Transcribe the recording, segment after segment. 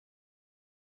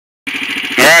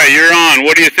on,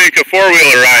 what do you think of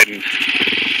four-wheeler riding?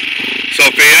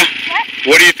 Sophia?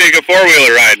 What do you think of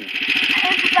four-wheeler riding?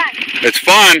 It's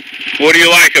fun. What do you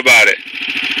like about it?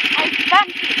 It's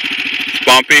bumpy. It's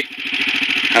bumpy?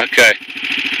 Okay.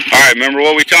 Alright, remember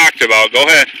what we talked about. Go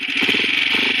ahead.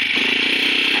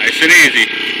 Nice and easy.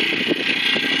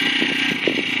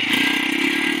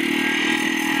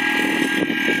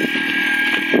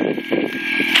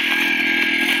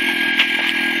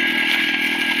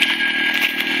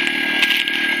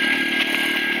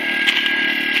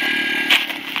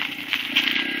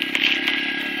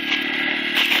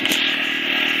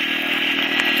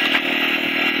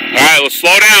 Alright, let's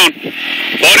slow down.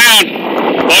 Slow down.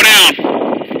 Slow down.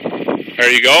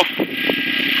 There you go.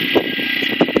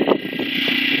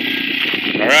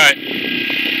 Alright.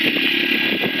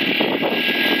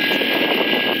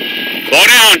 Slow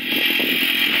down.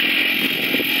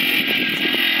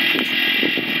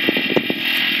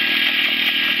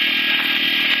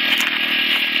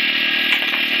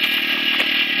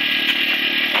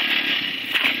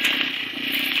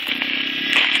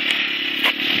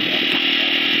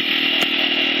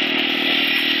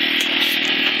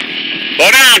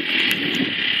 Slow down.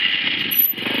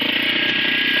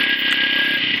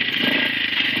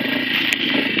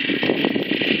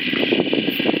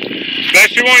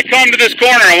 Especially when we come to this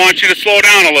corner, I want you to slow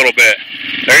down a little bit.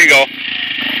 There you go.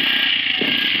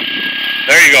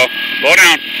 There you go. Slow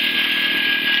down.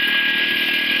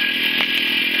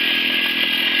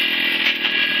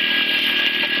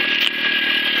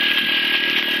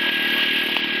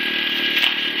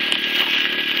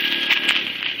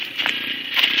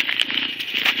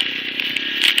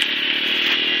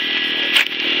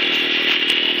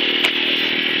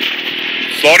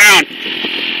 Slow down.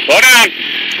 Slow down.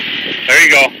 There you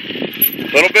go.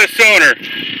 A little bit sooner.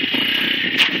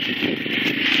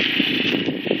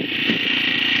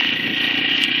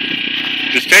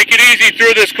 Just take it easy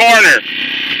through this corner.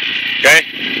 Okay?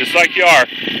 Just like you are.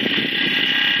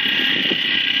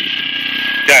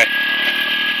 Okay.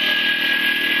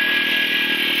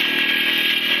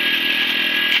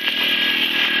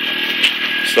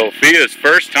 Sophia's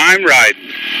first time riding.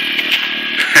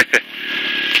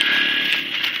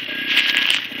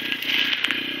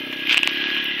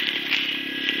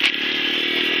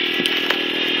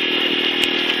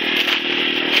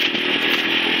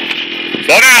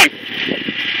 Slow down.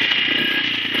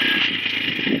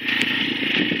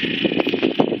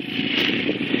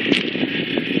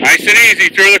 Nice and easy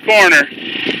through the corner.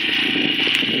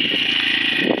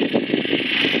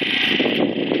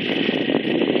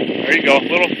 There you go.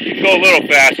 You can go a little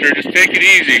faster. Just take it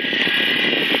easy.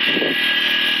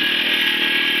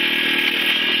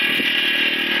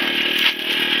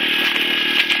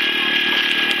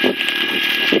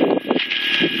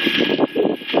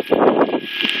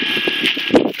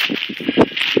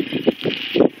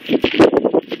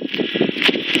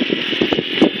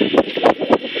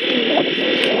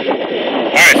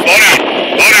 Alright, slow down.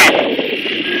 Slow down.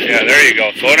 Yeah, there you go.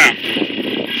 Slow down.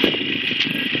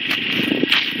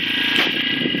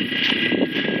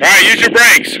 Alright, use your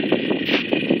brakes.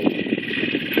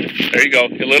 There you go.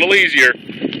 A little easier.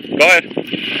 Go ahead.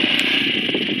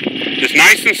 Just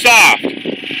nice and soft.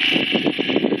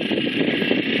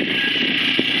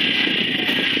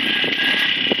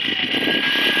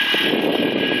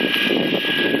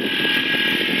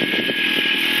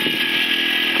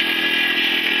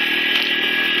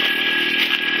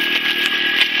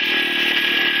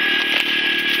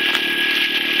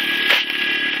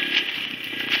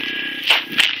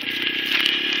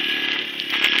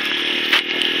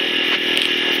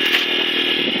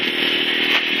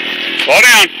 Slow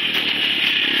down.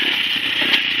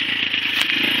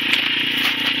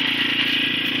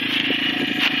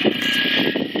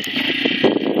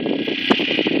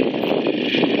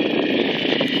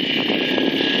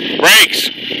 Brakes.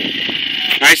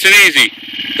 Nice and easy.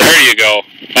 There you go.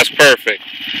 That's perfect.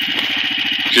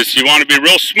 Just you want to be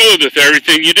real smooth with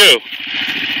everything you do.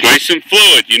 Nice and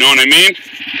fluid, you know what I mean?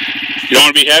 You don't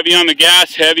want to be heavy on the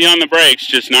gas, heavy on the brakes.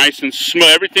 Just nice and smooth.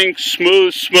 Everything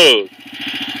smooth, smooth.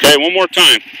 Okay, one more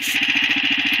time.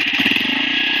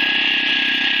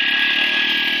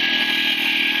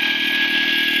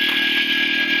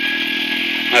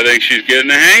 I think she's getting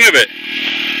the hang of it.